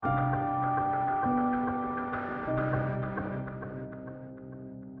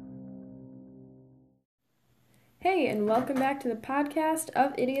Hey, and welcome back to the podcast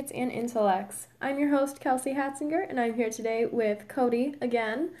of Idiots and Intellects. I'm your host, Kelsey Hatzinger, and I'm here today with Cody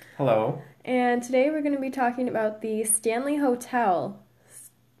again. Hello. And today we're going to be talking about the Stanley Hotel.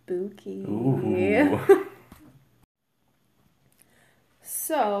 Spooky. Ooh.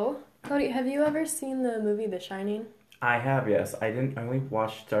 So, Cody, have you ever seen the movie The Shining? I have, yes. I only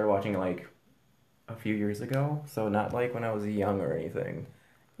started watching it like a few years ago, so not like when I was young or anything.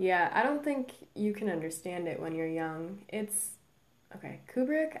 Yeah, I don't think you can understand it when you're young. Okay,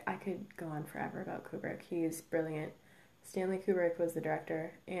 Kubrick, I could go on forever about Kubrick. He's brilliant. Stanley Kubrick was the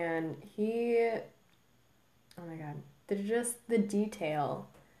director, and oh my god, the detail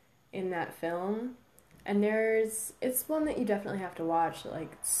in that film, and it's one that you definitely have to watch,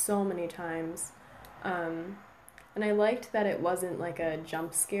 like, so many times. And I liked that it wasn't like a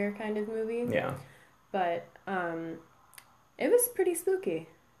jump scare kind of movie. Yeah. But, it was pretty spooky.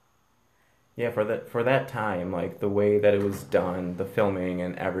 Yeah, for that time, like the way that it was done, the filming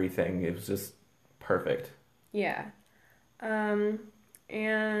and everything, it was just perfect. Yeah. And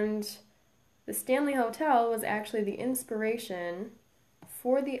the Stanley Hotel was actually the inspiration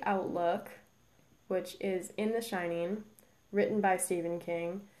for The Outlook, which is in The Shining, written by Stephen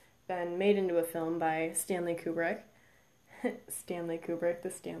King, then made into a film by Stanley Kubrick. Stanley Kubrick, the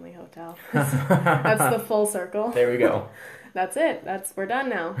Stanley Hotel. That's the full circle. There we go. That's it. We're done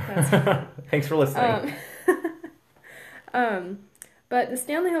now. Thanks for listening. But the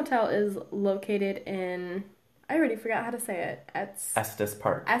Stanley Hotel is located in, I already forgot how to say it. Estes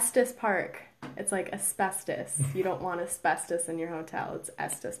Park. Estes Park. It's like asbestos. You don't want asbestos in your hotel. It's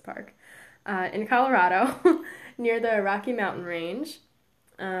Estes Park. In Colorado, near the Rocky Mountain Range.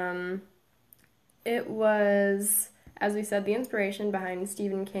 It was, as we said, the inspiration behind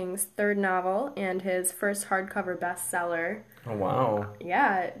Stephen King's third novel and his first hardcover bestseller. Oh, wow.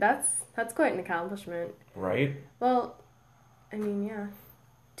 Yeah, that's quite an accomplishment. Right? Well, I mean, yeah.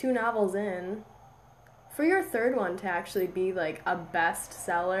 2 novels in. For your third one to actually be like a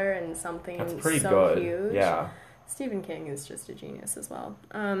bestseller and something That's pretty so good. huge. Yeah. Stephen King is just a genius as well.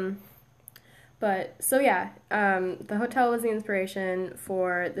 The hotel was the inspiration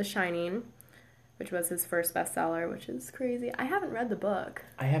for The Shining, which was his first bestseller, which is crazy. I haven't read the book.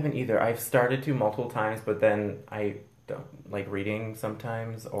 I haven't either. I've started to multiple times, but then I don't like reading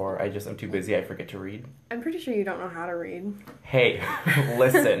sometimes, or I'm too busy, I forget to read. I'm pretty sure you don't know how to read. Hey,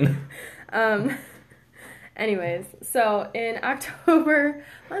 listen. Anyways, so in October,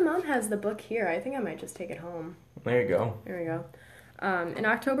 my mom has the book here. I think I might just take it home. There you go. There we go. In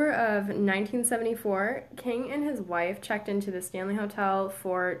October of 1974, King and his wife checked into the Stanley Hotel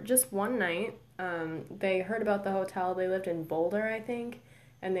for just one night. They heard about the hotel. They lived in Boulder, I think,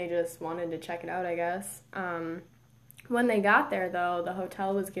 and they just wanted to check it out, I guess. When they got there, though, the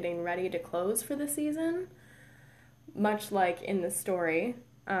hotel was getting ready to close for the season, much like in the story.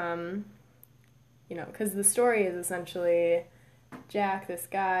 Because the story is essentially Jack, this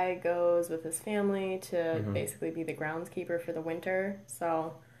guy, goes with his family to basically be the groundskeeper for the winter.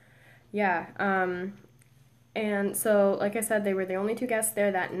 So, yeah. And so, like I said, they were the only 2 guests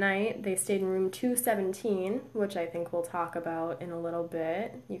there that night. They stayed in room 217, which I think we'll talk about in a little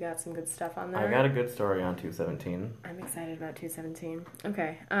bit. You got some good stuff on there. I got a good story on 217. I'm excited about 217.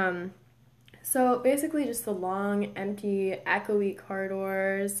 Okay. So basically just the long, empty, echoey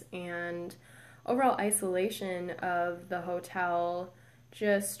corridors and overall isolation of the hotel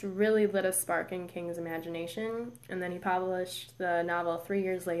just really lit a spark in King's imagination. And then he published the novel 3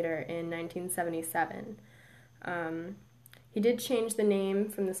 years later in 1977. He did change the name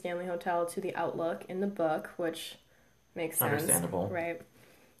from the Stanley Hotel to the Outlook in the book, which makes sense. Understandable. Right.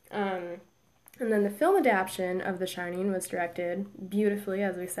 And then the film adaptation of The Shining was directed beautifully,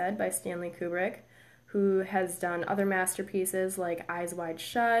 as we said, by Stanley Kubrick, who has done other masterpieces like Eyes Wide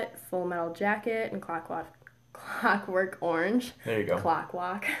Shut, Full Metal Jacket, and Clockwork Orange. There you go.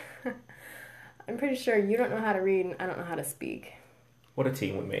 Clockwalk. I'm pretty sure you don't know how to read and I don't know how to speak. What a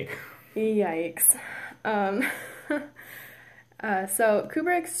team we make. Yikes. So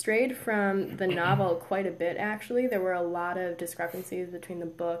Kubrick strayed from the novel quite a bit, actually. There were a lot of discrepancies between the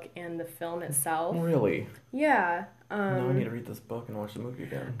book and the film itself. Really? Yeah. Now I need to read this book and watch the movie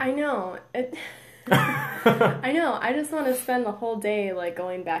again. I know. I know. I just want to spend the whole day like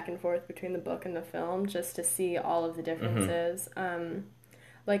going back and forth between the book and the film just to see all of the differences.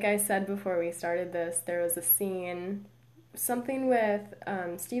 Like I said before we started this, there was a scene, something with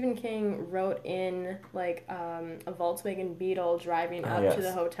Stephen King wrote in like a Volkswagen Beetle driving up to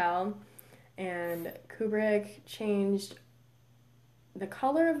the hotel, and Kubrick changed the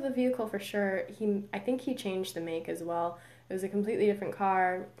color of the vehicle for sure. I think he changed the make as well. It was a completely different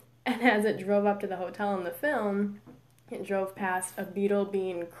car, And as it drove up to the hotel in the film, it drove past a beetle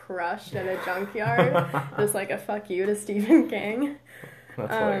being crushed at a junkyard. Just like a fuck you to Stephen King.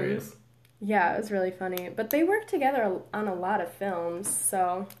 That's hilarious. Yeah, it was really funny. But they worked together on a lot of films,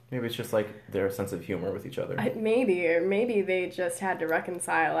 so Maybe it's just like their sense of humor with each other. maybe they just had to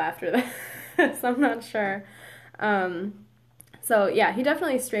reconcile after this. I'm not sure. So yeah, he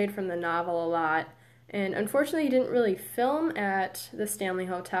definitely strayed from the novel a lot. And unfortunately, he didn't really film at the Stanley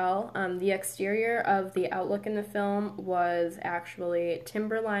Hotel. The exterior of the outlook in the film was actually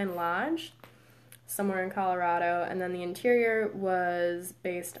Timberline Lodge, somewhere in Colorado. And then the interior was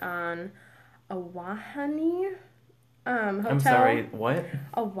based on Ahwahnee Hotel. I'm sorry, what?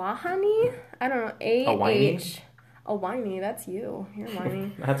 Ahwahnee? I don't know. Ahwahnee? Ahwahnee, that's you. You're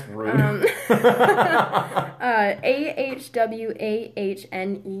whiny. That's rude. Ahwahnee.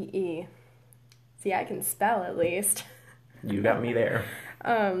 See, I can spell at least. You got me there.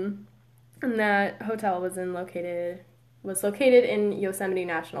 And that hotel was located in Yosemite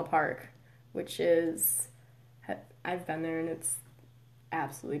National Park, which is, I've been there and it's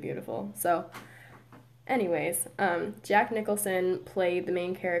absolutely beautiful. So, anyways, Jack Nicholson played the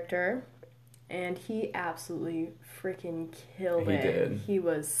main character, and he absolutely freaking killed it. He did. He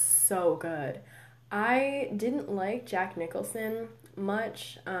was so good. I didn't like Jack Nicholson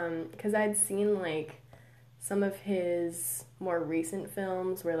much because I'd seen like some of his more recent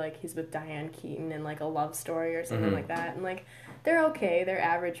films where like he's with Diane Keaton in like A Love Story or something like that, and like they're okay, they're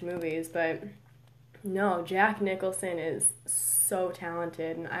average movies, but no, Jack Nicholson is so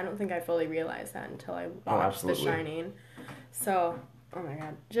talented, and I don't think I fully realized that until I watched The Shining. So, oh my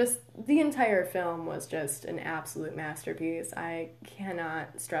god, just the entire film was just an absolute masterpiece. I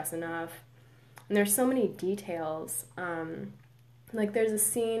cannot stress enough. And there's so many details. Like there's a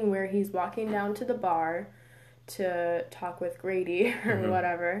scene where he's walking down to the bar to talk with Grady or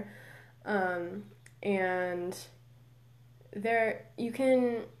whatever. And there you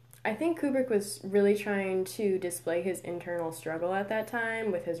can, I think Kubrick was really trying to display his internal struggle at that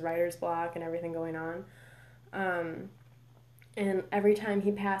time with his writer's block and everything going on. And every time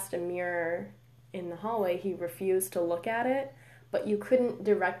he passed a mirror in the hallway, he refused to look at it. But you couldn't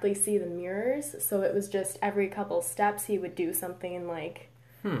directly see the mirrors, so it was just every couple steps he would do something like,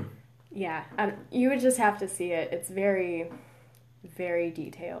 yeah, you would just have to see it. It's very, very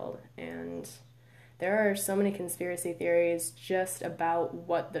detailed, and there are so many conspiracy theories just about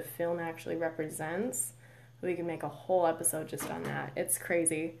what the film actually represents. We could make a whole episode just on that. It's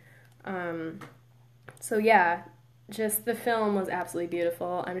crazy. So yeah, just the film was absolutely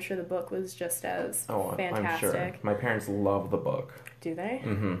beautiful. I'm sure the book was just as fantastic. I'm sure. My parents love the book. Do they?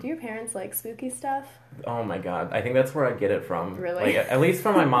 Mm-hmm. Do your parents like spooky stuff? Oh my god. I think that's where I get it from. Really? Like, at least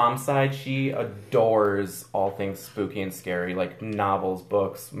from my mom's side, she adores all things spooky and scary, like novels,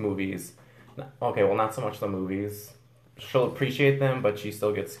 books, movies. Okay, well, not so much the movies. She'll appreciate them, but she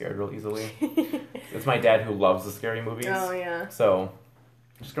still gets scared real easily. It's my dad who loves the scary movies. Oh, yeah. So,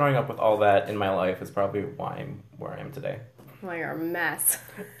 just growing up with all that in my life is probably why I'm where I am today. Well, you're a mess.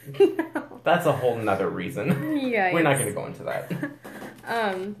 That's a whole nother reason. Yeah. We're not going to go into that.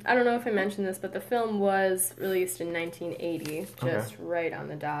 I don't know if I mentioned this, but the film was released in 1980, just right on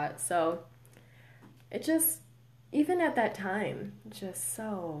the dot. So, it just, even at that time, just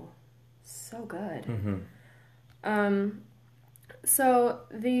so good. So,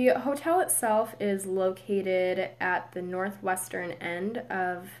 the hotel itself is located at the northwestern end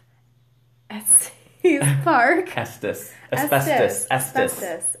of Estes Park. Estes. Asbestos.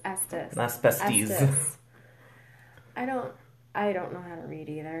 I don't know how to read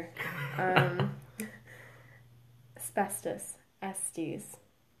either. Asbestos. Estes.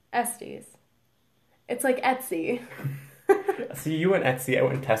 It's like Etsy. See, you went Etsy, I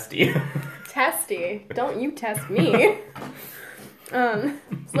went Testy. Testy? Don't you test me.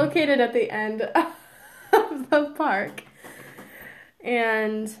 It's located at the end of the park.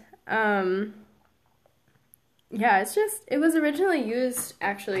 And, yeah, it was originally used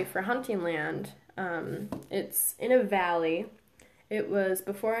actually for hunting land. It's in a valley. It was,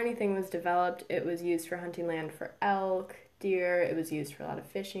 before anything was developed, it was used for hunting land for elk, deer. It was used for a lot of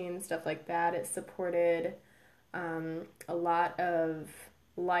fishing, stuff like that. It supported a lot of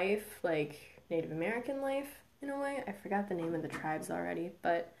life, like Native American life in a way. I forgot the name of the tribes already,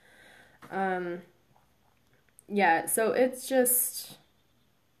 but yeah, so it's just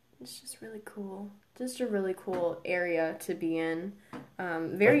really cool. Just a really cool area to be in.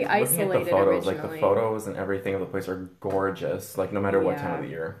 Very isolated the photos, originally. Like the photos and everything of the place are gorgeous, like no matter what time of the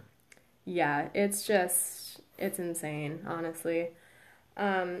year. Yeah, it's insane, honestly.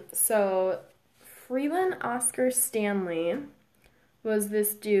 So Freeland Oscar Stanley was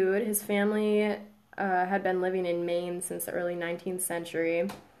this dude. His family had been living in Maine since the early 19th century.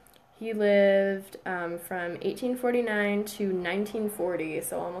 He lived from 1849 to 1940,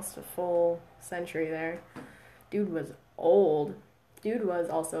 so almost a full century there. Dude was old. Dude was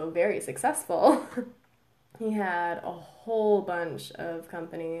also very successful. He had a whole bunch of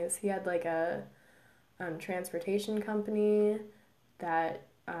companies. He had like a transportation company that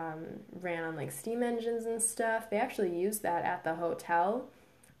ran on like steam engines and stuff. They actually used that at the hotel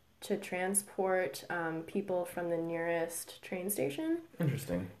to transport people from the nearest train station.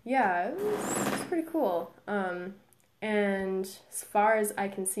 Interesting. Yeah, it was pretty cool. And as far as I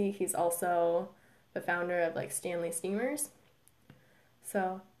can see, he's also the founder of like Stanley Steamers.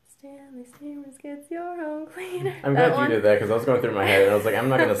 So Stanley Steamers gets your home cleaner. I'm glad you did that because I was going through my head and I was like, I'm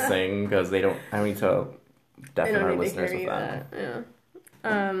not gonna sing because they don't. I need to deafen our listeners with that. Yeah.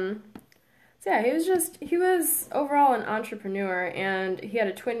 So yeah, he was overall an entrepreneur, and he had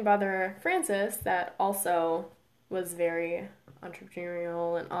a twin brother, Francis, that also was very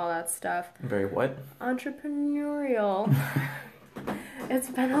entrepreneurial and all that stuff. Very what? Entrepreneurial. It's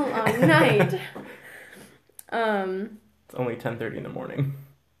been a long night. It's only 10:30 in the morning.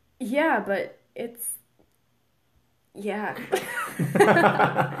 Yeah, but yeah.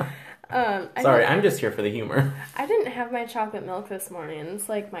 Sorry, I'm just here for the humor. I didn't have my chocolate milk this morning. It's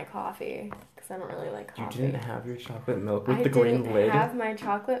like my coffee, because I don't really like coffee. You didn't have your chocolate milk with the green lid? I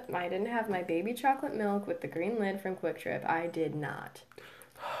didn't have my baby chocolate milk with the green lid from Quick Trip. I did not.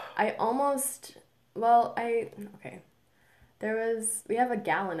 We have a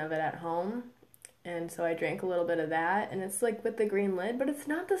gallon of it at home, and so I drank a little bit of that, and it's like with the green lid, but it's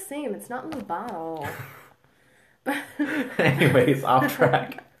not the same. It's not in the bottle. Anyways, off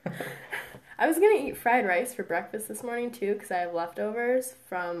track. I was gonna eat fried rice for breakfast this morning too, because I have leftovers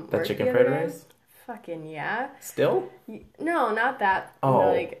from the work chicken the fried other day. rice? Fucking yeah. Still? No, not that. Oh.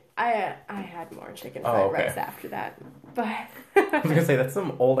 Like I had more chicken fried rice after that, but I was gonna say that's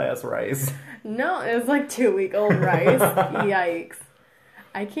some old ass rice. No, it was like 2-week-old rice. Yikes!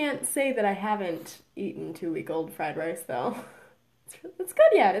 I can't say that I haven't eaten 2-week-old fried rice though. It's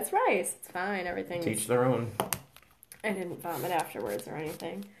good yet. It's rice. It's fine. Everything's... Teach their own. I didn't vomit afterwards or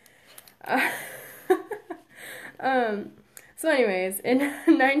anything. So anyways, in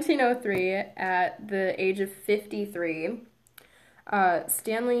 1903, at the age of 53,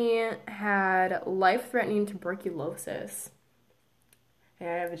 Stanley had life-threatening tuberculosis. Hey,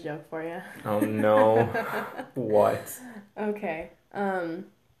 I have a joke for you. Oh no. What? Okay.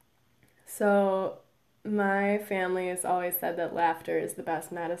 So my family has always said that laughter is the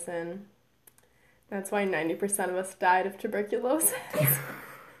best medicine. That's why 90% of us died of tuberculosis.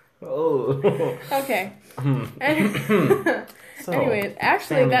 Oh. Okay. Anyways,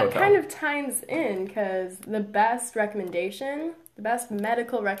 actually, that kind of ties in because the best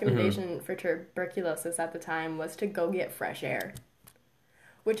medical recommendation for tuberculosis at the time was to go get fresh air.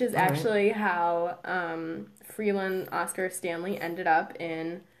 Which is actually how Freeland Oscar Stanley ended up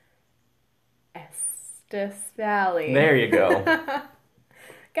in Estes Valley. There you go.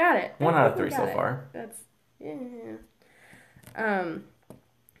 Got it. 1 out of 3 so far. Yeah.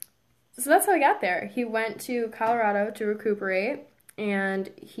 So that's how he got there. He went to Colorado to recuperate, and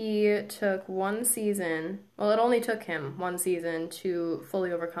he took 1 season. Well, it only took him 1 season to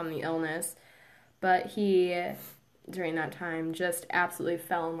fully overcome the illness, but he, during that time, just absolutely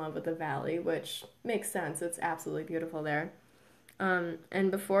fell in love with the valley, which makes sense. It's absolutely beautiful there.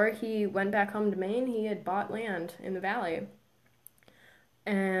 And before he went back home to Maine, he had bought land in the valley.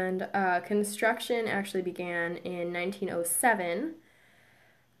 And construction actually began in 1907.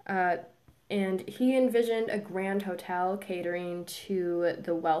 And he envisioned a grand hotel catering to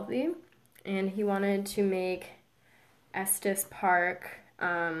the wealthy. And he wanted to make Estes Park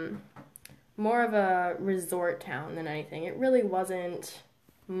more of a resort town than anything. It really wasn't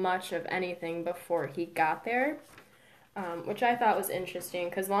much of anything before he got there, which I thought was interesting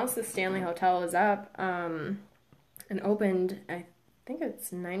because once the Stanley Hotel was up and opened, I think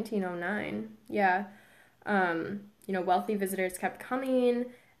it's 1909. Yeah. Wealthy visitors kept coming,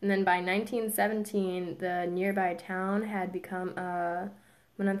 and then by 1917, the nearby town had become a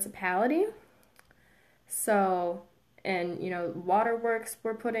municipality. So, and, waterworks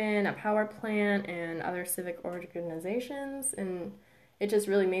were put in, a power plant, and other civic organizations, and it just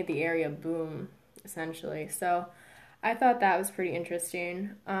really made the area boom, essentially. So, I thought that was pretty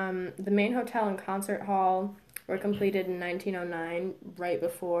interesting. The main hotel and concert hall were completed in 1909, right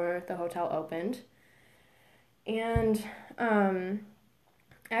before the hotel opened. And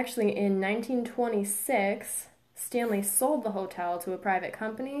actually, in 1926, Stanley sold the hotel to a private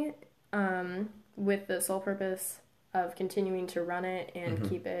company with the sole purpose of continuing to run it and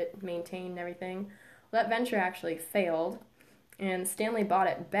keep it maintained and everything. Well, that venture actually failed, and Stanley bought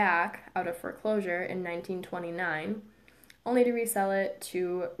it back out of foreclosure in 1929, only to resell it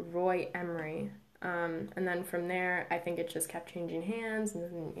to Roy Emery. And then from there, I think it just kept changing hands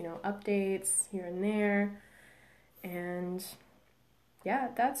and, updates here and there. And yeah,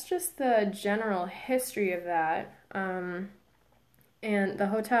 that's just the general history of that. And the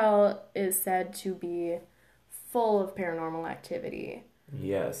hotel is said to be full of paranormal activity.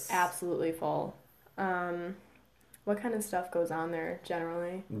 Yes. Absolutely full. What kind of stuff goes on there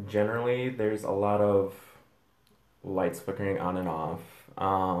generally? Generally, there's a lot of lights flickering on and off,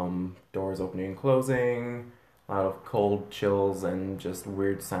 doors opening and closing, a lot of cold chills and just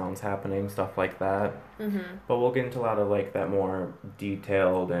weird sounds happening, stuff like that. But we'll get into a lot of like that more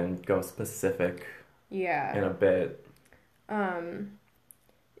detailed and ghost specific in a bit.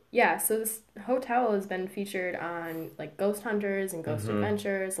 Yeah, so this hotel has been featured on like Ghost Hunters and Ghost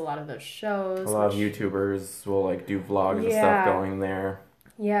Adventures, a lot of those shows. A lot of YouTubers will like do vlogs and stuff going there.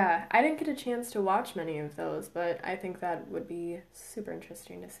 Yeah, I didn't get a chance to watch many of those, but I think that would be super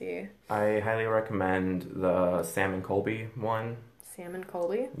interesting to see. I highly recommend the Sam and Colby one. Sam and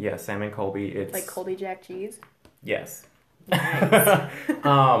Colby? Yeah, Sam and Colby. It's like Colby Jack cheese? Yes. Nice.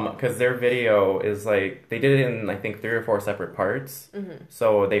 Because their video is like, they did it in I think 3 or 4 separate parts.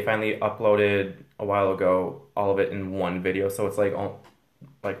 So they finally uploaded a while ago all of it in one video. So it's like a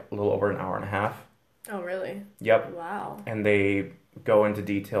little over an hour and a half. Oh, really? Yep. Wow. And they go into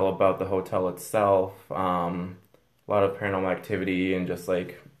detail about the hotel itself, a lot of paranormal activity and just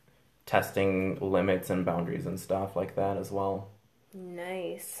like testing limits and boundaries and stuff like that as well.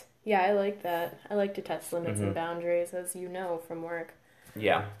 Nice. Yeah, I like that. I like to test limits and boundaries, as you know from work.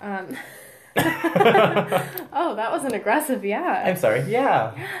 Yeah. Oh, that wasn't aggressive. Yeah. I'm sorry.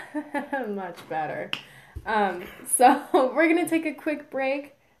 Yeah. Much better. So we're going to take a quick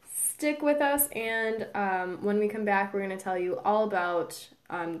break. Stick with us, and when we come back, we're going to tell you all about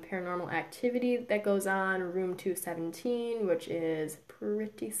paranormal activity that goes on room 217, which is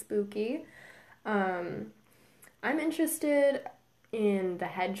pretty spooky. I'm interested in the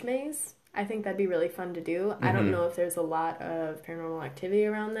hedge maze. I think that'd be really fun to do. I don't know if there's a lot of paranormal activity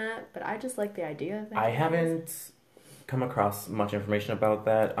around that, but I just like the idea of that. I haven't come across much information about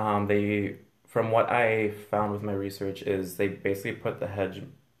that. From what I found with my research, is they basically put the hedge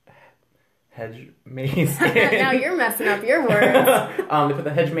maze in. Now you're messing up your words. They put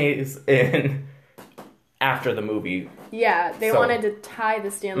the hedge maze in after the movie. Yeah, they wanted to tie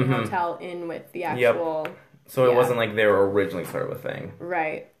the Stanley Hotel in with the actual... Yep. So it wasn't like they were originally sort of a thing.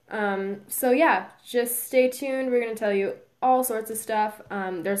 Right. So yeah, just stay tuned. We're going to tell you all sorts of stuff.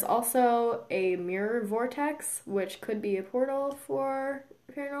 There's also a mirror vortex, which could be a portal for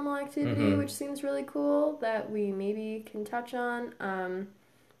paranormal activity, which seems really cool, that we maybe can touch on.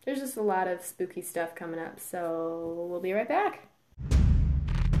 There's just a lot of spooky stuff coming up, so we'll be right back.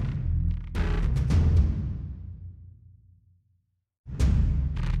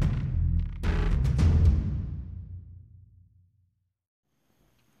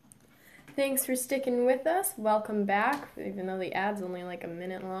 Thanks for sticking with us. Welcome back, even though the ad's only like a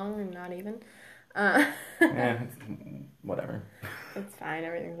minute long, or not even. Whatever. It's fine,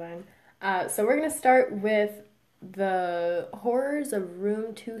 everything's fine. So we're going to start with the horrors of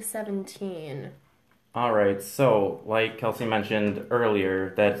room 217. Alright, so like Kelsey mentioned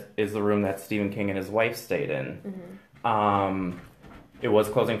earlier, that is the room that Stephen King and his wife stayed in. It was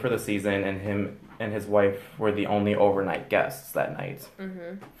closing for the season, and him and his wife were the only overnight guests that night.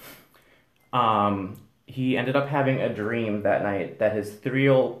 He ended up having a dream that night that his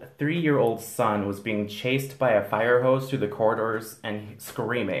 3-year-old son was being chased by a fire hose through the corridors and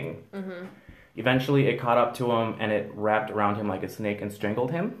screaming. Eventually, it caught up to him, and it wrapped around him like a snake and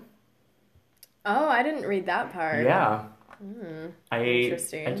strangled him. Oh, I didn't read that part. Yeah.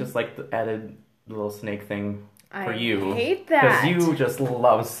 Interesting. I just like the added little snake thing for you. I hate that. Because you just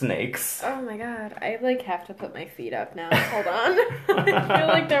love snakes. Oh my god. I like have to put my feet up now. Hold on. I feel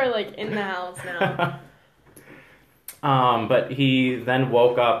like they're like in the house now. But he then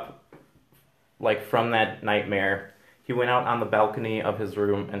woke up like from that nightmare. He went out on the balcony of his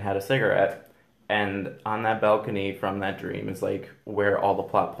room and had a cigarette. And on that balcony from that dream is like where all the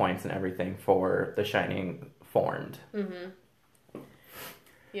plot points and everything for The Shining formed.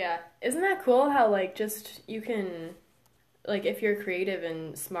 Yeah. Isn't that cool how like just you can, like if you're creative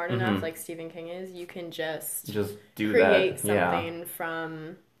and smart enough like Stephen King is, you can just do create that. something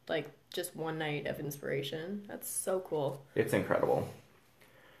from like just one night of inspiration. That's so cool. It's incredible.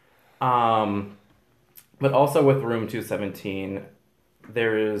 But also with room 217,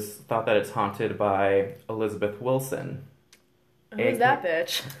 there is thought that it's haunted by Elizabeth Wilson, Who's that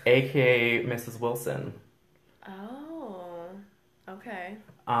bitch? aka Mrs. Wilson. Oh, okay.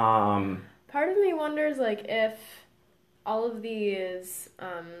 Um, Part of me wonders, like, if all of these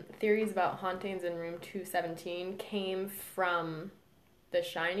theories about hauntings in room 217 came from The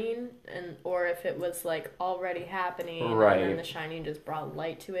Shining, or if it was, like, already happening, Right. and then The Shining just brought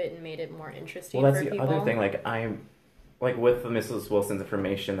light to it and made it more interesting well, that's for the people. other thing. Like, like, with the Mrs. Wilson's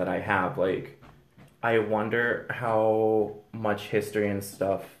information that I have, like, I wonder how much history and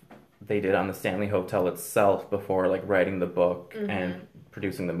stuff they did on the Stanley Hotel itself before, like, writing the book and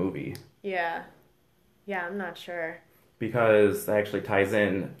producing the movie. Yeah. Yeah, I'm not sure. Because that actually ties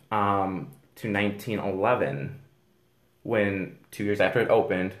in to 1911, when 2 years after it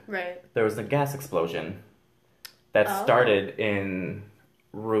opened, Right. there was a gas explosion that started in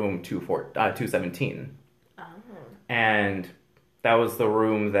room 217. Oh. And that was the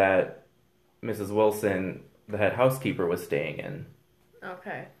room that Mrs. Wilson, the head housekeeper, was staying in.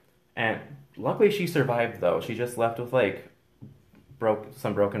 Okay. And luckily she survived, though. She just left with, like,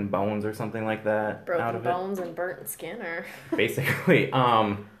 some broken bones or something like that out Broken of bones and burnt skin, or... basically.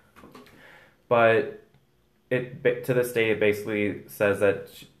 But to this day, it basically says that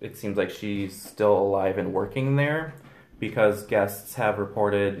it seems like she's still alive and working there, because guests have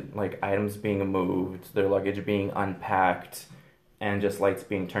reported, like, items being moved, their luggage being unpacked, and just lights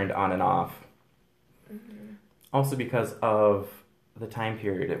being turned on and off. Mm-hmm. Also, because of the time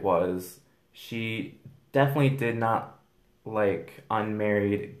period it was, she definitely did not like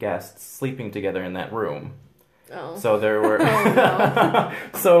unmarried guests sleeping together in that room. Oh. So there were... Oh, no.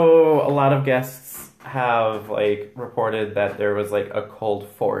 So a lot of guests have, like, reported that there was, like, a cold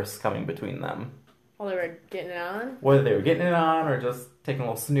force coming between them. While they were getting it on? Whether they were getting it on or just taking a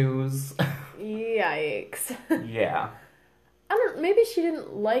little snooze. Yikes. Yeah. Maybe she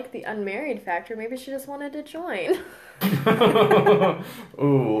didn't like the unmarried factor. Maybe she just wanted to join.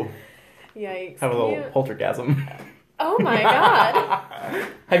 Ooh. Yikes. Have a little poltergasm. Oh my god.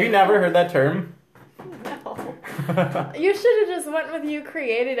 Have you never heard that term? No. You should have just went with you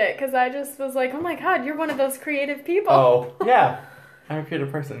created it, because I just was like, oh my god, you're one of those creative people. Oh, yeah. I'm a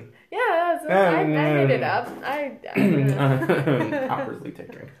creative person. Yeah, I made it up. Awkwardly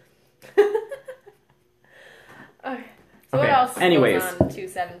take drink. Okay. So what else Anyways. goes on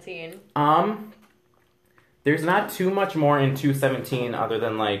 217? There's not too much more in 217 other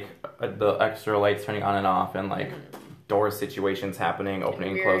than, like, the extra lights turning on and off and, like, door situations happening,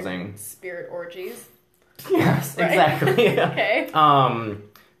 opening and closing. Spirit orgies. Yes, Right? exactly. Okay.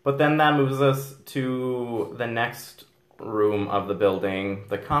 But then that moves us to the next room of the building,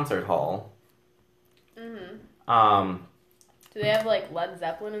 the concert hall. Mm-hmm. Do they have, like, Led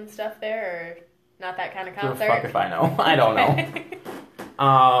Zeppelin and stuff there, or not that kind of Who the concert? fuck if I know? I don't know.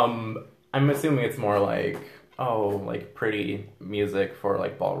 I'm assuming it's more like, like, pretty music for,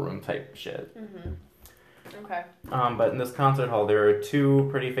 like, ballroom type shit. Mm-hmm. Okay. But in this concert hall, there are two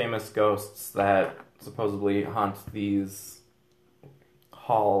pretty famous ghosts that supposedly haunt these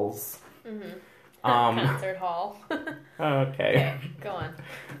halls. Mm-hmm. Concert hall. Okay. Go on.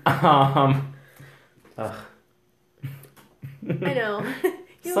 Ugh. I know.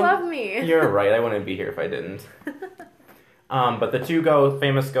 You Some- love me. You're right. I wouldn't be here if I didn't. But the two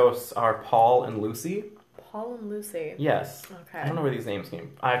famous ghosts are Paul and Lucy. Paul and Lucy. Yes. Okay. I don't know where these names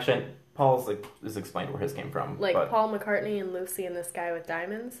came. Actually, Paul's is explained where his came from. Like but Paul McCartney and Lucy and this guy with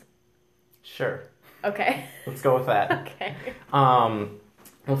diamonds? Sure. Okay. Let's go with that. Okay.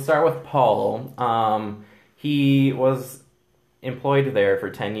 Let's start with Paul. He was employed there for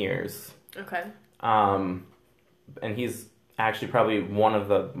 10 years. Okay. And he's actually probably one of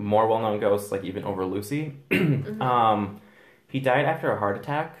the more well-known ghosts, like, even over Lucy. Mm-hmm. He died after a heart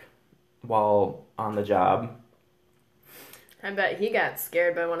attack while on the job. I bet he got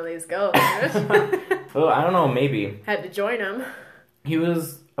scared by one of these ghosts. Oh, I don't know, maybe. Had to join him. He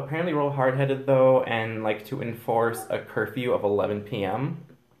was apparently real hard-headed, though, and like to enforce a curfew of 11 p.m.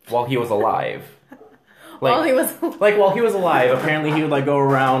 while he was alive. Like, While he was while he was alive, apparently he would, like, go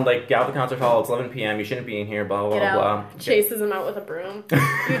around, like, get out the concert hall, it's 11 p.m., you shouldn't be in here, blah, blah, Get blah, out, blah. chases him out with a broom.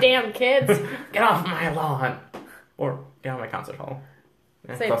 You damn kids. Get off my lawn! Or, get out of my concert hall.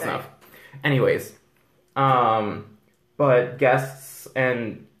 Same Close thing. enough. Anyways, but guests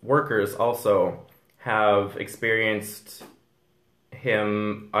and workers also have experienced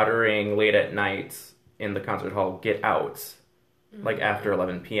him uttering late at night in the concert hall, "Get out," like after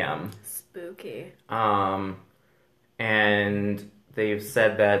 11 p.m. Spooky. And they've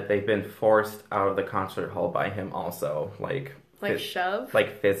said that they've been forced out of the concert hall by him also, like Like shove?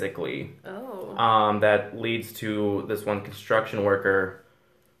 like physically. Oh. That leads to this one construction worker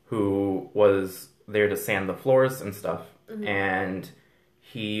who was there to sand the floors and stuff. And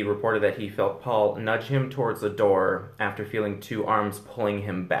he reported that he felt Paul nudge him towards the door after feeling two arms pulling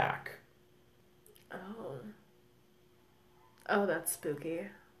him back. Oh. Oh, that's spooky.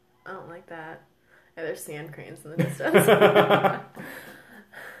 I don't like that. Yeah, there's sand cranes in the distance.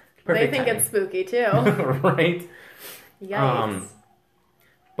 They think it's spooky too. Right? Yikes.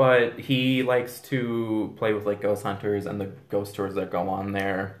 But he likes to play with like ghost hunters and the ghost tours that go on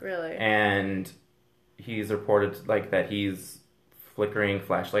there. Really? And he's reported like that he's flickering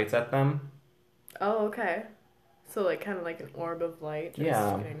flashlights at them. Oh, okay. So like kind of like an orb of light. Just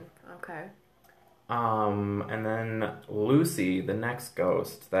Yeah. getting... Okay. And then Lucy, the next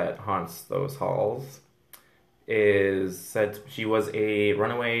ghost that haunts those halls, is said she was a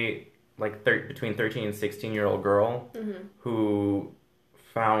runaway, like between 13 and 16-year-old girl who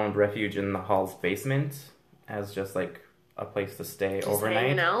found refuge in the hall's basement as just like a place to stay Just overnight.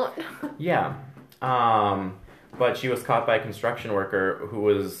 hanging out. Yeah. But she was caught by a construction worker who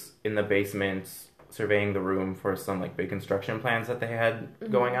was in the basement surveying the room for some like big construction plans that they had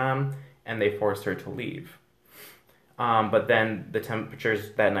going on, and they forced her to leave. But then the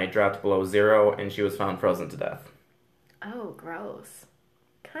temperatures that night dropped below zero, and she was found frozen to death. Oh, gross.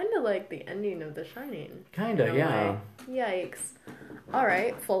 Kind of like the ending of The Shining. Kinda, yeah. Yikes. All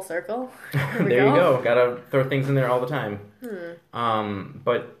right, full circle. There you go. Gotta throw things in there all the time.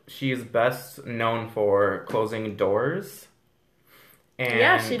 But she is best known for closing doors. And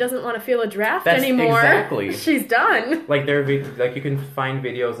Yeah, she doesn't want to feel a draft That's anymore. exactly. She's done. Like like you can find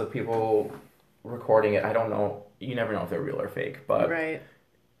videos of people recording it. I don't know. You never know if they're real or fake, but Right.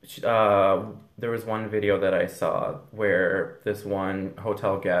 there was one video that I saw where this one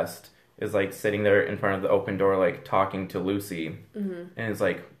hotel guest is like sitting there in front of the open door, like talking to Lucy, and it's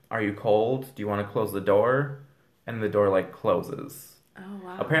like, "Are you cold? Do you want to close the door?" And the door like closes. Oh,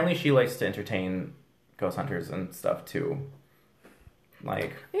 wow. Apparently, she likes to entertain ghost hunters and stuff too.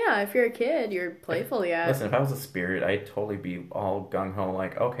 Like, Yeah, if you're a kid, you're playful yet. listen, if I was a spirit, I'd totally be all gung ho,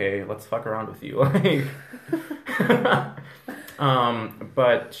 like, okay, let's fuck around with you, like.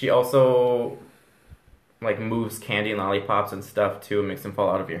 But she also like moves candy and lollipops and stuff too, and makes them fall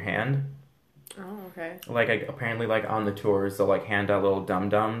out of your hand. Oh, okay. Like apparently, like on the tours, they'll like hand out little dum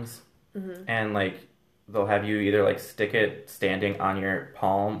dums, and like they'll have you either like stick it standing on your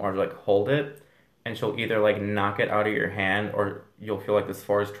palm or like hold it, and she'll either like knock it out of your hand or you'll feel like this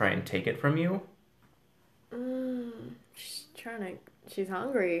force try and take it from you. She's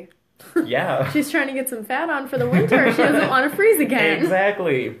hungry. Yeah. She's trying to get some fat on for the winter. She doesn't want to freeze again.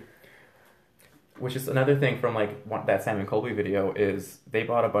 Exactly. Which is another thing from like that Sam and Colby video is they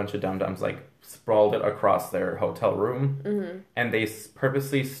bought a bunch of dum-dums, like sprawled it across their hotel room, and they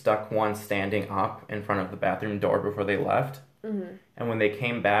purposely stuck one standing up in front of the bathroom door before they left. And when they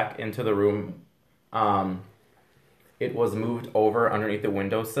came back into the room, it was moved over underneath the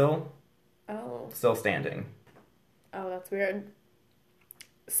windowsill, Oh. still standing. Oh, that's weird.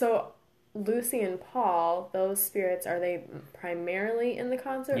 So, Lucy and Paul, those spirits, are they primarily in the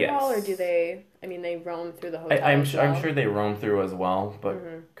concert Yes. hall, or do they? I mean, they roam through the hotel. I'm as well? sure they roam through as well, but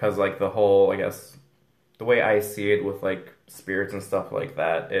because like the whole, I guess, the way I see it with like spirits and stuff like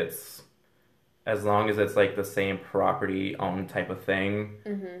that, it's as long as it's like the same property owned type of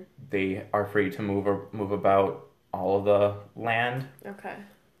thing, they are free to move about all of the land. Okay.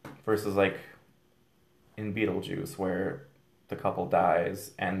 Versus like in Beetlejuice where the couple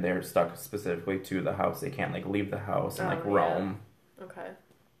dies and they're stuck specifically to the house. They can't like leave the house and like roam. Okay.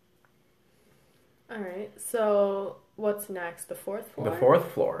 All right. So what's next? The fourth floor. The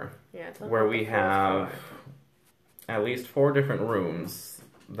fourth floor. Yeah. Tell me Where about we the fourth have floor. at least 4 different rooms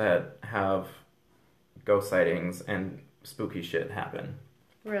that have ghost sightings and spooky shit happen.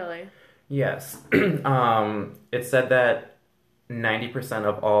 Really? Yes. It's said that 90%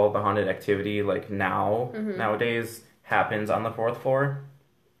 of all the haunted activity, like nowadays, happens on the 4th floor.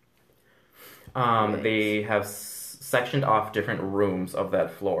 Nice. They have sectioned off different rooms of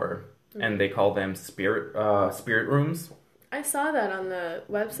that floor, and they call them spirit rooms. I saw that on the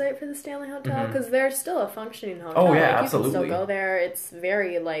website for the Stanley Hotel because they're still a functioning hotel. Oh, yeah, like, absolutely. You can still go there. It's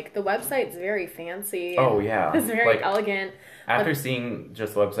very like the website's very fancy. Oh yeah, It's very like, elegant. After seeing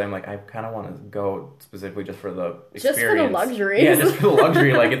just the website, I'm like, I kind of want to go specifically just for the experience. Just for the luxuries. Yeah, just for the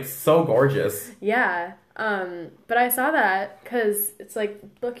luxury. Like, it's so gorgeous. Yeah. But I saw that because it's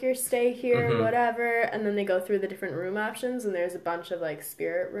like, book your stay here, whatever. And then they go through the different room options, and there's a bunch of like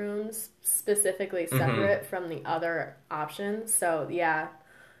spirit rooms specifically separate from the other options. So, yeah,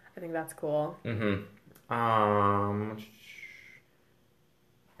 I think that's cool.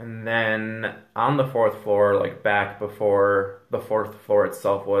 And then on the fourth floor, like back before the fourth floor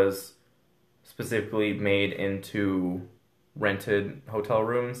itself was specifically made into rented hotel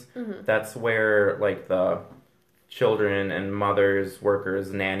rooms, that's where like the children and mothers,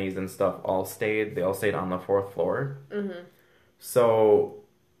 workers, nannies, and stuff all stayed. They all stayed on the fourth floor. So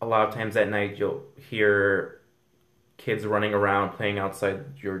a lot of times at night, you'll hear kids running around playing outside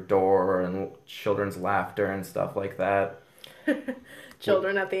your door and children's laughter and stuff like that.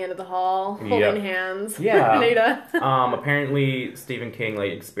 Children at the end of the hall holding Yep. hands. Yeah. Nita. Apparently Stephen King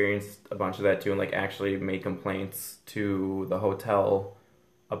like experienced a bunch of that too, and like actually made complaints to the hotel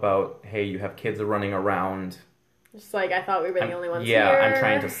about, hey, you have kids running around. Just like, I thought we were the only ones Yeah, here. I'm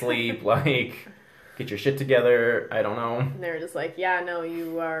trying to sleep. Like, get your shit together. I don't know. And they were just like, yeah, no,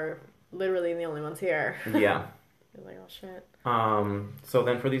 you are literally the only ones here. Yeah. You're like, oh shit. So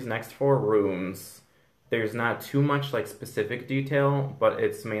then for these next 4 rooms, there's not too much like specific detail, but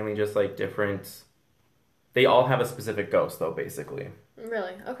it's mainly just like different. They all have a specific ghost though, basically.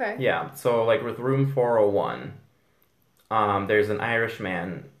 Really? Okay. Yeah. So like with room 401, there's an Irish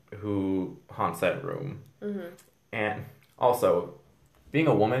man who haunts that room. And also, being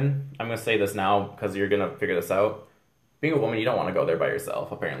a woman, I'm gonna say this now because you're gonna figure this out. Being a woman, you don't want to go there by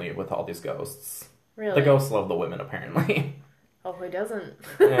yourself. Apparently, with all these ghosts. Really? The ghosts love the women, apparently. Oh, who doesn't?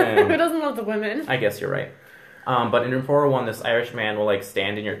 And- Who doesn't love the women? I guess you're right. But in room 401, this Irish man will like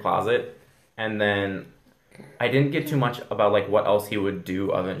stand in your closet, and then I didn't get too much about like what else he would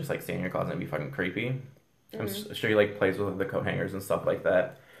do other than just like stand in your closet and be fucking creepy. I'm sure he like plays with the coat hangers and stuff like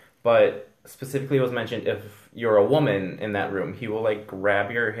that. But specifically, it was mentioned if you're a woman in that room, he will like grab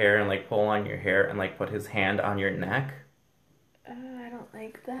your hair and like pull on your hair and like put his hand on your neck. I don't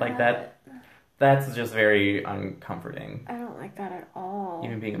like that. Like that. That's just very uncomforting. I don't like that at all.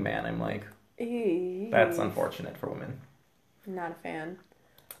 Even being a man, I'm like, Eee. that's unfortunate for women. Not a fan.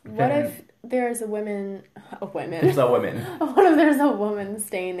 What Then- if there's a woman? There's a woman. What if there's a woman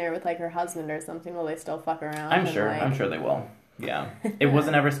staying there with like her husband or something? Will they still fuck around? I'm and, sure. like- I'm sure they will. Yeah. It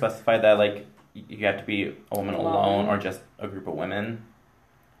wasn't ever specified that like you have to be a woman alone or just a group of women.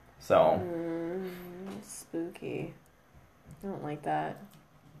 So Spooky. I don't like that.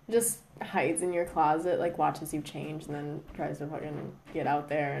 Just hides in your closet, like watches you change, and then tries to fucking get out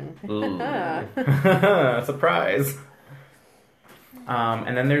there and. Ooh. Surprise.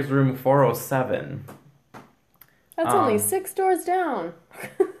 And then there's room 407. That's only 6 doors down.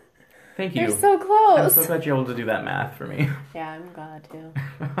 Thank you. They're so I'm close. so glad you're able to do that math for me. Yeah, I'm glad too.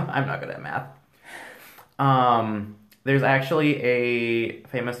 I'm not good at math. There's actually a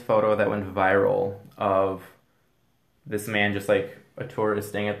famous photo that went viral of this man just like a tourist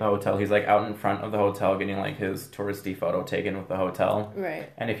staying at the hotel. He's like out in front of the hotel getting like his touristy photo taken with the hotel. Right.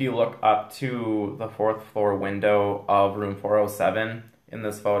 And if you look up to the 4th floor window of room 407 in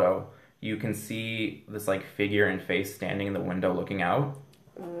this photo, you can see this like figure and face standing in the window looking out.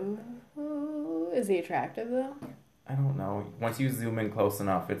 Ooh, is he attractive though? I don't know. Once you zoom in close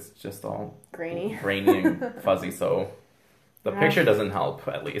enough, it's just all Grainy. grainy and fuzzy, so the picture doesn't help,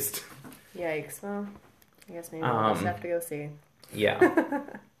 at least. Yikes. Well, I guess maybe we'll just have to go see. Yeah.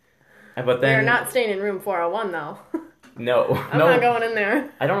 But then... You're not staying in room 401 though. No. I'm not going in there.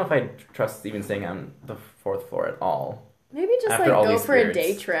 I don't know if I trust even staying on the 4th floor at all. Maybe just After like all go these for a spirits.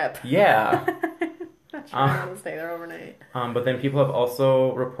 day trip. Yeah. Not sure I want to stay there overnight. But then people have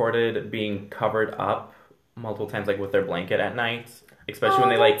also reported being covered up multiple times, like with their blanket at night, especially when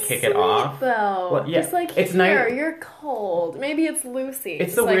they like that's kick it sweet, off. Though. Well, yeah, Just like it's here, nice. you're cold. Maybe it's Lucy.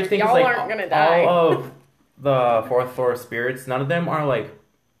 It's the like, weird thing is y'all like aren't gonna die. all of the 4th floor spirits, none of them are like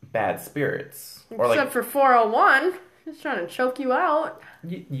bad spirits. Or Except like for 401. He's trying to choke you out.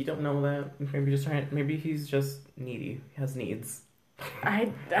 you don't know that. Maybe he's just needy. He has needs.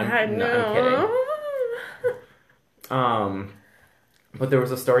 I No, I'm know. But there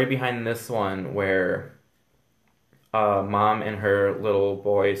was a story behind this one where a mom and her little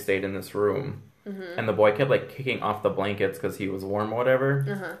boy stayed in this room. And the boy kept like kicking off the blankets because he was warm or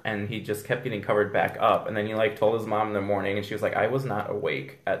whatever, and he just kept getting covered back up. And then he like told his mom in the morning, and she was like, "I was not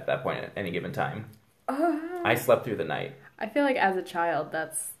awake at that point at any given time. I slept through the night." I feel like as a child,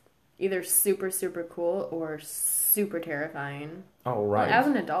 that's either super, super cool or super terrifying. Oh right. As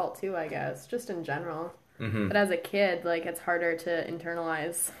an adult, too, I guess. Just in general. But as a kid, like, it's harder to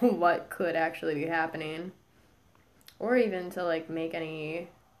internalize what could actually be happening. Or even to, like, make any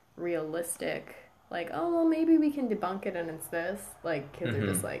realistic, like, oh, well, maybe we can debunk it and it's this. Like, kids are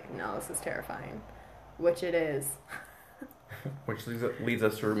just like, no, this is terrifying. Which it is. Which leads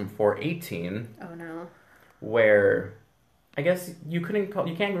us to room 418, Oh, no. where I guess you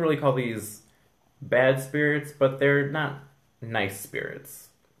can't really call these bad spirits, but they're not nice spirits.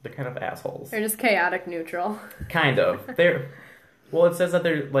 They're kind of assholes. They're just chaotic neutral. Kind of. Well, it says that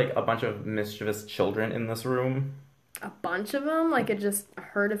there's like a bunch of mischievous children in this room. A bunch of them? Like a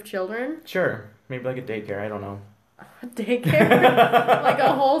herd of children? Sure. Maybe like a daycare, I don't know. Daycare? Like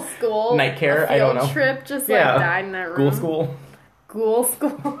a whole school? Night care? I don't know. Field trip just like died in that room? Ghoul school? Ghoul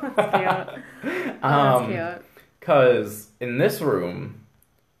school? That's cute. That's cute. Because in this room,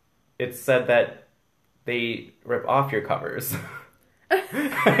 it's said that they rip off your covers.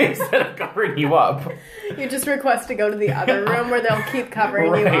 Instead of covering you up. You just request to go to the other room where they'll keep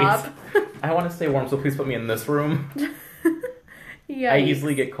covering you up. I want to stay warm, so please put me in this room. Yeah. I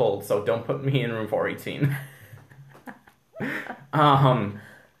easily get cold, so don't put me in room 418.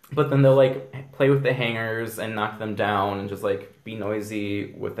 But then they'll like play with the hangers and knock them down and just like be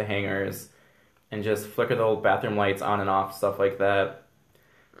noisy with the hangers and just flicker the old bathroom lights on and off, stuff like that.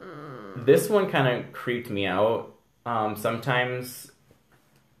 This one kind of creeped me out. Sometimes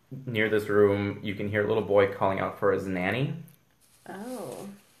near this room, you can hear a little boy calling out for his nanny. Oh.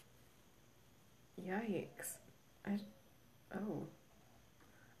 Yikes. I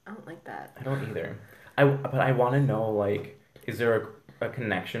don't like that. I don't either. But I want to know, like, is there a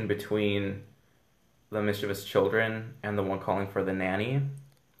connection between the mischievous children and the one calling for the nanny?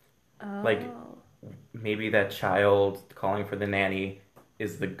 Oh. Like, maybe that child calling for the nanny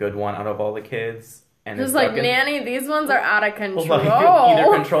is the good one out of all the kids. And just like, nanny, these ones are out of control. Like,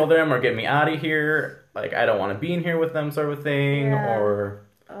 either control them or get me out of here. Like, I don't want to be in here with them, sort of thing. Yeah. Or,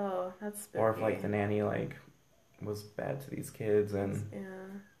 that's spooky. or if, like, the nanny, like, was bad to these kids and...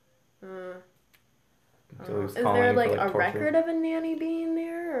 Yeah. Is there, like, a torture. record of a nanny being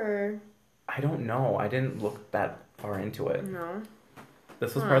there, or...? I don't know. I didn't look that far into it. No.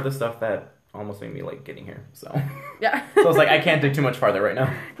 This was part of the stuff that almost made me like getting here, so... Yeah. So I was like, I can't dig too much farther right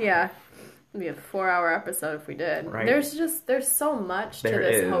now. Yeah. It'd be a 4-hour episode if we did. Right. There's so much to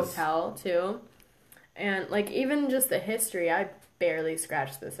this hotel, too. And, like, even just the history, I barely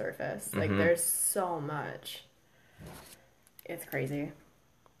scratched the surface. Like, there's so much. It's crazy.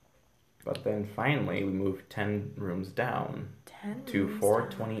 But then finally, we moved 10 rooms down 10 to rooms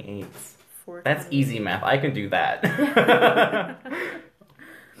 428. Down. That's easy math. I can do that.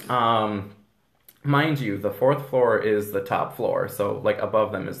 Mind you, the 4th floor is the top floor, so like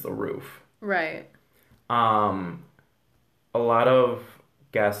above them is the roof. Right. A lot of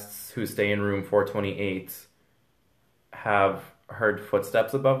guests who stay in room 428 have heard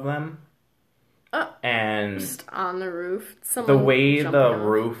footsteps above them. And just on the roof. The way the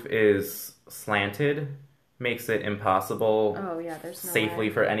roof is slanted makes it impossible there's no safely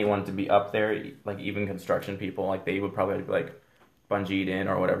way. for anyone to be up there. Like, even construction people, like, they would probably be, like, bungeed in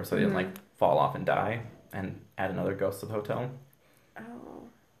or whatever so they didn't, like, fall off and die and add another ghost to the hotel.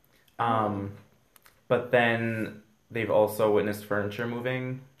 But then they've also witnessed furniture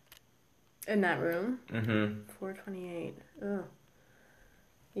moving. In that room? Mm-hmm. 428. Ugh.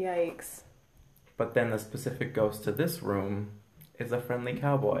 Yikes. But then the specific ghost to this room is a friendly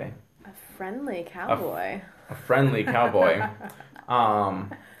cowboy. A friendly cowboy? A friendly cowboy.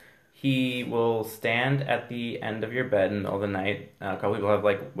 He will stand at the end of your bed in the middle of the night. A couple people have,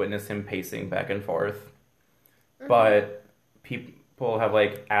 like, witnessed him pacing back and forth. But people have,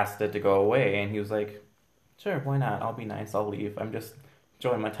 like, asked it to go away, and he was like, sure, why not? I'll be nice. I'll leave. I'm just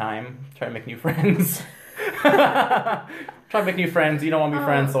enjoying my time. Try to make new friends. Try to make new friends. You don't want to be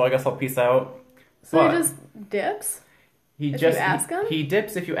friends, so I guess I'll peace out. So he just dips? You ask him? He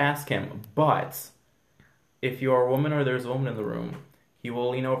dips if you ask him, but if you're a woman or there's a woman in the room, he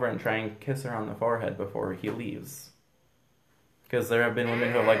will lean over and try and kiss her on the forehead before he leaves. Because there have been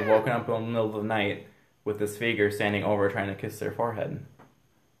women who have, like, woken up in the middle of the night with this figure standing over trying to kiss their forehead.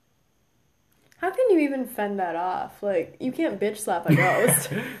 How can you even fend that off? Like, you can't bitch slap a ghost.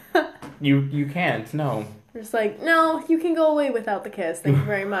 You can't, no. You're just like, no, you can go away without the kiss. Thank you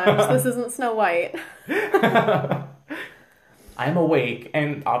very much. This isn't Snow White. I'm awake,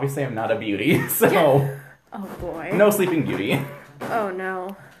 and obviously I'm not a beauty, so... Oh, boy. No Sleeping Beauty. Oh,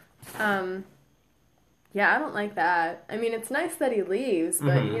 no. Yeah, I don't like that. I mean, it's nice that he leaves,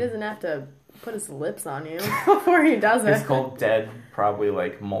 but he doesn't have to put his lips on you before he does it. His cold, dead, probably,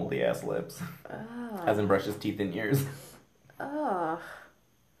 like, moldy-ass lips. Hasn't brushed his teeth in years. Ugh.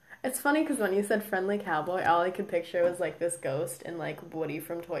 It's funny because when you said friendly cowboy, all I could picture was, like, this ghost in, like, Woody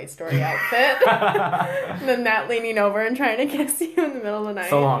from Toy Story outfit. And then that leaning over and trying to kiss you in the middle of the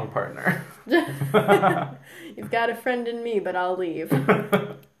night. So long, partner. You've got a friend in me, but I'll leave.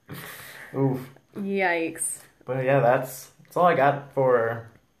 Oof. Yikes. But yeah, that's all I got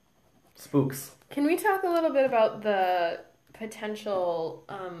for spooks. Can we talk a little bit about the potential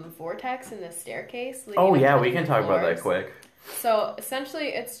vortex in the staircase? Oh yeah, we can talk about that quick. So essentially,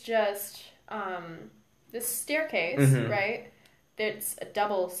 it's just this staircase, Mhm. right? It's a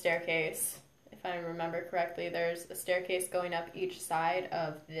double staircase, if I remember correctly. There's a staircase going up each side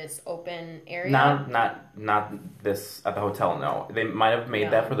of this open area. Not this at the hotel. No, they might have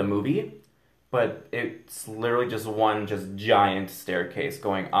made that No. for the movie, but it's literally just one just giant staircase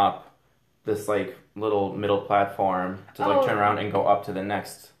going up this like little middle platform to like Oh. turn around and go up to the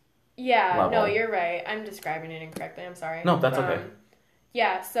next. Yeah, Level. no, you're right. I'm describing it incorrectly. I'm sorry. No, that's okay.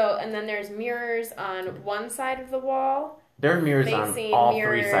 Yeah, so, and then there's mirrors on one side of the wall. There are mirrors on Facing all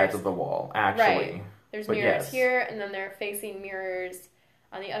mirrors. 3 sides of the wall, actually. Right. There's But mirrors yes. here, and then they're facing mirrors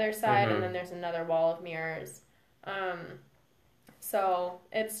on the other side, Mhm. and then there's another wall of mirrors. So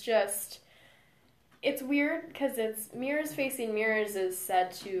it's just, it's weird because it's mirrors facing mirrors is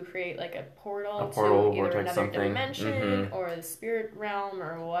said to create like a portal to either vortex, another something. dimension Mhm. or the spirit realm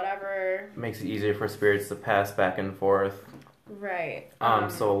or whatever. Makes it easier for spirits to pass back and forth. Right.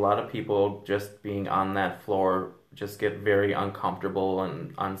 So a lot of people just being on that floor just get very uncomfortable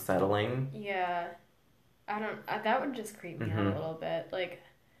and unsettling. Yeah. That would just creep me out Mhm. a little bit. Like,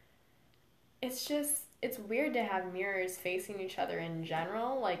 it's weird to have mirrors facing each other in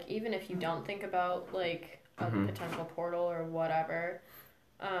general. Like, even if you don't think about, like, a Mhm. potential portal or whatever.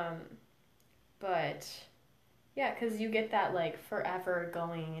 But, yeah, because you get that, like, forever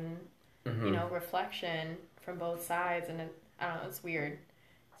going, Mhm. you know, reflection from both sides. And I don't know, it's weird.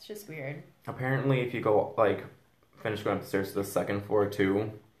 It's just weird. Apparently, if you go, like, finish going upstairs to the second floor,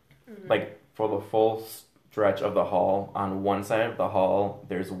 too, Mhm. like, for the full stretch of the hall, on one side of the hall,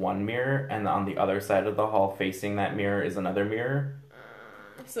 there's one mirror, and on the other side of the hall, facing that mirror, is another mirror.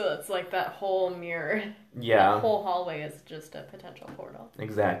 So it's like that whole mirror. Yeah. That whole hallway is just a potential portal.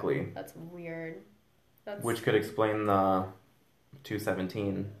 Exactly. That's weird. Which could explain the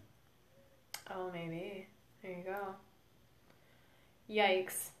 217. Oh, maybe. There you go.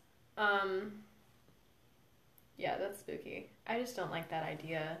 Yikes. Yeah, that's spooky. I just don't like that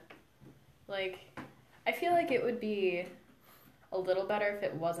idea. Like, I feel like it would be a little better if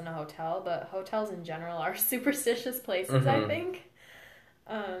it wasn't a hotel, but hotels in general are superstitious places, I Mhm. think.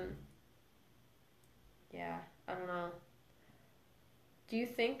 Yeah, I don't know. Do you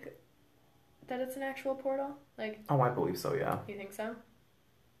think that it's an actual portal? Like, Oh, I believe so, yeah. do you think so?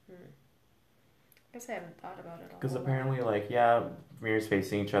 I guess I haven't thought about it a Because whole lot. apparently, like, yeah, mirrors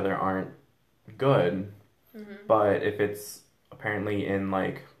facing each other aren't good, Mhm. but if it's apparently in,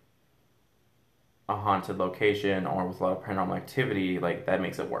 like, a haunted location or with a lot of paranormal activity, like, that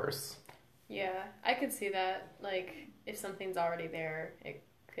makes it worse. Yeah, I could see that. Like, if something's already there, it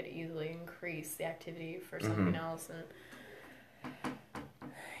could easily increase the activity for something else. And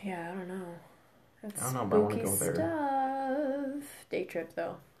yeah, I don't know. That's I don't know, but I wanna spooky go there. stuff. Day trip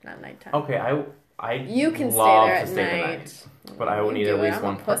though, not nighttime. Okay, I You can stay love there to at stay the night. night, but I will You need do at it, least I'm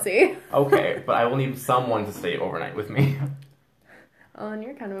one a pussy. Okay, but I will need someone to stay overnight with me. Oh, and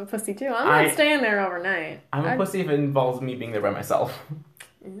you're kind of a pussy too. I'm not staying there overnight. I'm a pussy if it involves me being there by myself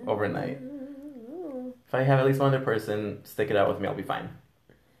overnight. If I have at least one other person stick it out with me, I'll be fine.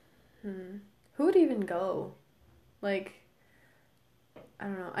 Who would even go? Like, I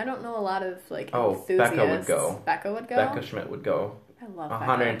don't know. I don't know a lot of like Oh, enthusiasts. Becca would go. Becca would go. Becca Schmidt would go. I love Becca.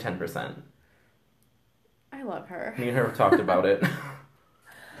 110%. I love her. Me and her have talked about it.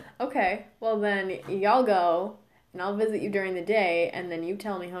 Okay, well then y'all go, and I'll visit you during the day, and then you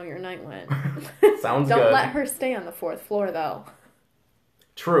tell me how your night went. Sounds Don't good. let her stay on the 4th floor, though.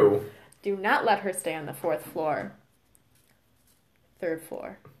 True. Do not let her stay on the 4th floor. 3rd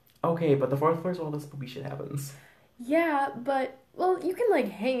floor. Okay, but the 4th floor is where all the spooky shit happens. Yeah, but, well, you can, like,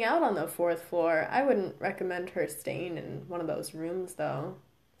 hang out on the 4th floor. I wouldn't recommend her staying in one of those rooms, though.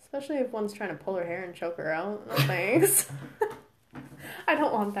 Especially if one's trying to pull her hair and choke her out. No thanks. I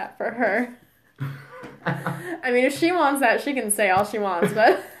don't want that for her. I mean, if she wants that, she can say all she wants,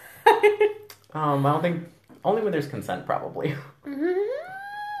 but... I don't think... Only when there's consent, probably.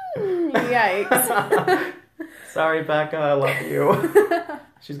 Yikes. Sorry, Becca, I love you.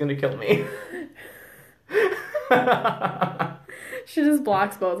 She's gonna kill me. She just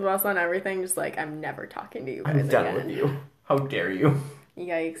blocks both of us on everything, just like, I'm never talking to you guys I'm done again. with you. How dare you?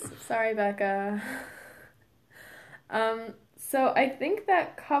 Yikes. Sorry, Becca. So I think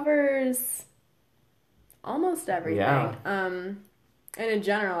that covers almost everything. Yeah. In a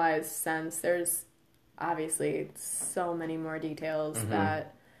generalized sense, there's obviously so many more details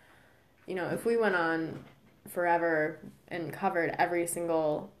that, you know, if we went on forever and covered every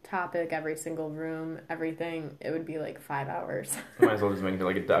single topic, every single room, everything, it would be like 5 hours. Might as well just make it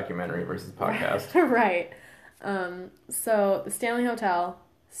like a documentary versus podcast. Right. So the Stanley Hotel,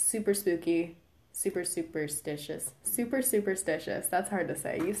 super spooky, super superstitious. Super superstitious. That's hard to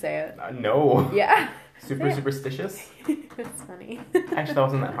say. You say it. No. Yeah. Super superstitious? It's funny. Actually, that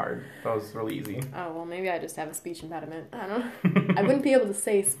wasn't that hard. That was really easy. Oh, well, maybe I just have a speech impediment. I don't know. I wouldn't be able to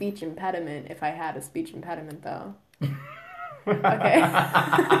say speech impediment if I had a speech impediment, though. Okay.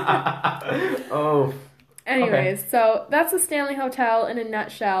 Oh. Anyways, Okay. so that's the Stanley Hotel in a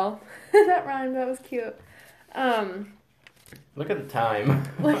nutshell. That rhymed. That was cute. Look at the time.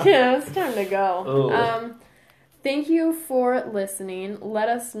 Yeah, it's time to go. Ugh. Thank you for listening. Let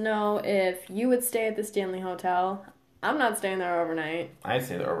us know if you would stay at the Stanley Hotel. I'm not staying there overnight. I'd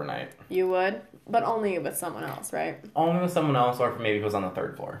stay there overnight. You would? But only with someone else, right? Only with someone else, or if maybe it was on the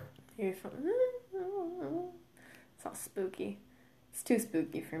 3rd floor. It's all spooky. It's too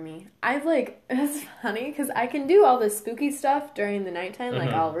spooky for me. It's funny because I can do all this spooky stuff during the nighttime. Like,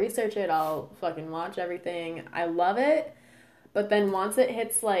 I'll research it, I'll fucking watch everything. I love it. But then once it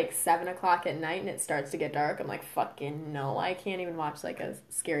hits, 7 o'clock at night and it starts to get dark, I'm like, fucking no. I can't even watch, a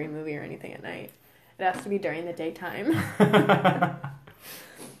scary movie or anything at night. It has to be during the daytime.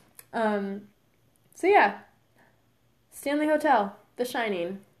 So, yeah. Stanley Hotel. The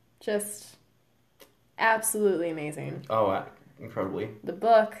Shining. Just absolutely amazing. Oh, incredibly. The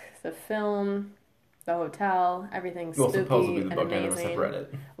book, the film, the hotel, everything's spooky supposedly the and book. I amazing. never have read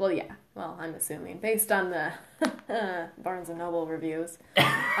it. Well, yeah. Well, I'm assuming. Based on the Barnes & Noble reviews.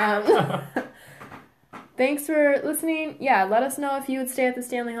 Thanks for listening. Yeah, let us know if you would stay at the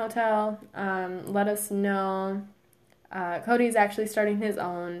Stanley Hotel. Let us know. Cody's actually starting his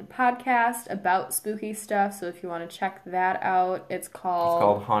own podcast about spooky stuff, so if you want to check that out, it's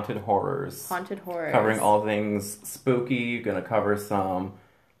called Haunted Horrors. Haunted Horrors. Covering all things spooky. Gonna cover some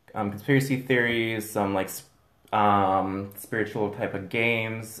conspiracy theories, some spiritual type of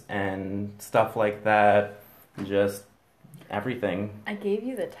games and stuff like that. Just everything. I gave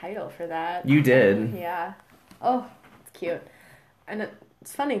you the title for that. You did. Yeah. Oh, it's cute. And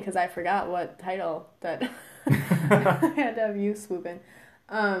it's funny because I forgot what title that I had to have you swoop in.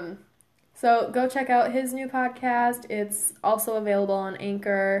 So go check out his new podcast. It's also available on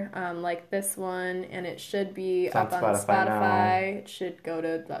Anchor, like this one, and it should be up on Spotify. It should go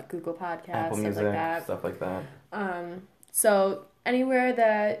to Google Podcasts, Apple Music, stuff like that. that. So anywhere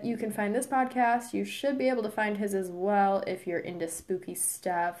that you can find this podcast, you should be able to find his as well if you're into spooky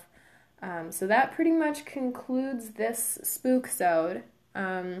stuff. So that pretty much concludes this Spooksode.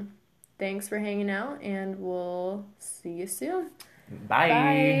 Thanks for hanging out, and we'll see you soon.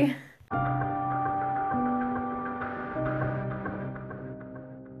 Bye. Bye.